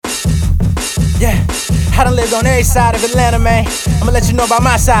Yeah, I done lived on every side of Atlanta, man. I'ma let you know about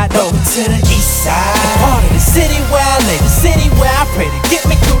my side, though. Welcome to the east side, the part of the city where I lay, the city where I pray to get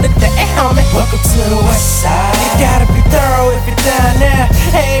me through the day, homie. Welcome to the west side, you gotta be thorough if you're down there.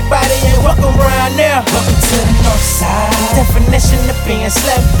 Everybody ain't welcome around there. Welcome to the north side, the definition of being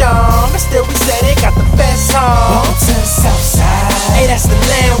slept on, but still we say they got the best home. Welcome to the south side, hey, that's the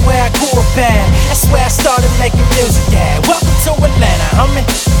land where I grew up at. That's where I started making music at. Welcome to Atlanta, homie.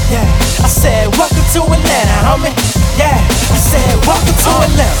 Yeah, I said welcome to Atlanta, homie. Yeah, I said welcome to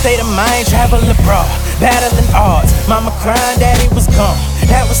Atlanta. State of mind, travel abroad, battling odds. Mama crying, daddy was gone.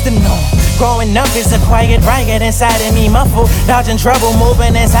 That was the norm. Growing up is a quiet riot inside of me, muffled. Dodging trouble,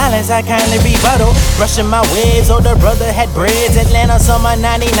 moving in silence, I kindly rebuttal. Brushing my waves, older brother had braids. Atlanta, summer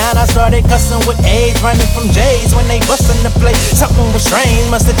 99, I started cussing with AIDS. Running from J's when they bustin' the place. Something was strange,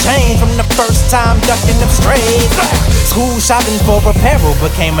 must have changed from the first time ducking them strays. School shopping for apparel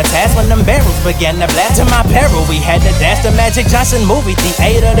became a task when them barrels began to blast. To my peril, we had to dash the Magic Johnson movie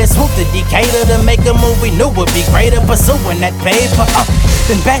theater. This swoop the Decatur to make a movie knew would be greater. Pursuing that paper.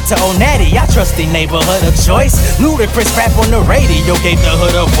 Then back to Old Natty, I trust the neighborhood of choice. Ludacris rap on the radio gave the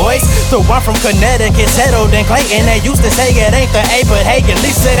hood a voice. The one from Connecticut settled in Clayton. They used to say it ain't the A, but hey, at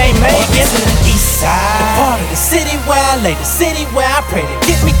least it ain't making. To the east side, the part of the city where I lay, the city where I pray to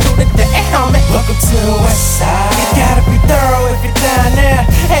get me through the day, homie. Welcome to the west side, you gotta be thorough if you're down there.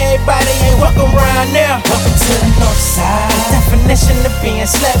 Everybody ain't welcome around there. Welcome to the north side, the definition of being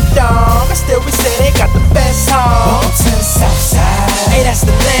slept on, but still we say they got the best home. Welcome to the south side, hey, that's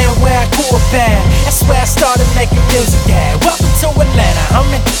the land where I grew up at. That's where I started making music at. Welcome to Atlanta,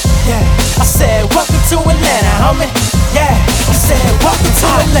 homie. Yeah, I said welcome to Atlanta, homie. Yeah, I said welcome to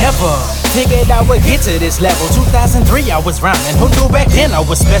Atlanta. Never figured I would get to this level. 2003 I was rhyming. Who knew back then I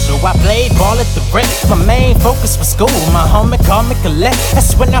was special? I played ball at the rec. My main focus was school. My homie called me collect.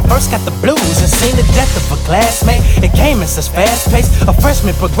 That's when I first got the blues and seen the death of a classmate. It came in such fast pace. A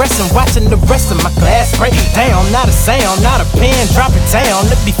freshman progressing, watching the rest of my class break down. Not a sound, not a pen, drop it down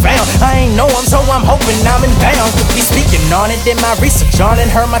to be found. I ain't know him, so I'm hoping I'm in bounds to be speaking on it. Did my research on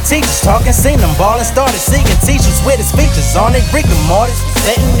it, heard my teachers talking, seen them ballin', started seeing teachers with his features on it. Rick and Mortis was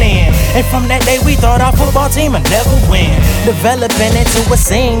setting in. And from that day we thought our football team would never win. Developing into a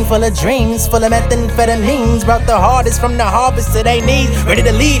scene full of dreams, full of methamphetamines. Brought the hardest from the harvest to their knees, ready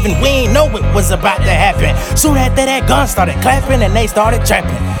to leave and we ain't know it was about to happen. Soon after that gun started clapping and they started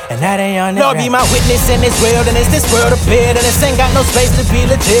trapping. And now they on it. Lord be my witness in this world, and it's this world of bitterness. Ain't got no space to be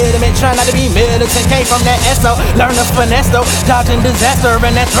legitimate, try not to be militant. Came from that SO, learn to finesse though. Dodging disaster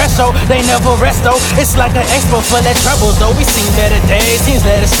and that threshold, they never rest though. It's like an expo full of troubles though. We seen better days, teams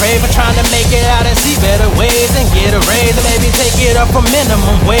led astray, but trying to make it out and see better ways and get a raise and maybe take it up from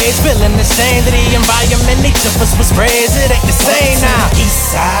minimum wage. Feeling the shame that the environment each of us was raised. It ain't the same now.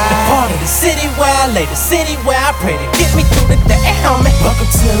 East side, the part of the city where I lay, the city where I pray to get me through the day, homie.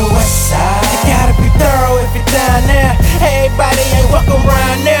 Welcome to the west side, you gotta be thorough if you're down there. Everybody ain't welcome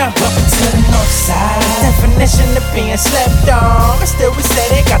around there. Welcome to the north side, the definition of being slept on, but still we say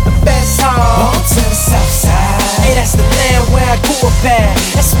they got the best home. Welcome to the south side, hey, that's the land where I grew up at.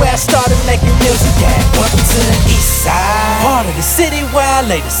 That's where I started making music at. Welcome to the east side, part of the city where I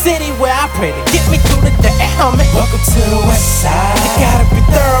lay, the city where I pray to get me through the day, homie. Welcome to the west side, you gotta be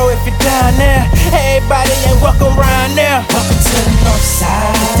thorough if you're down there. Everybody ain't welcome around there. Welcome to the north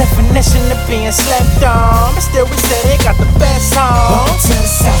side, the definition of being slept on, but still we say they got the best home. Welcome to the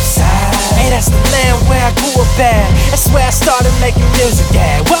south side, hey, that's the land where I grew up at. That's where I started making music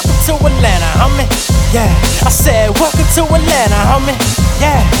at. Welcome to Atlanta, homie. Yeah, I said welcome to Atlanta, homie.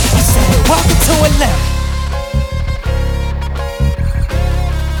 Yeah, I said welcome to Atlanta.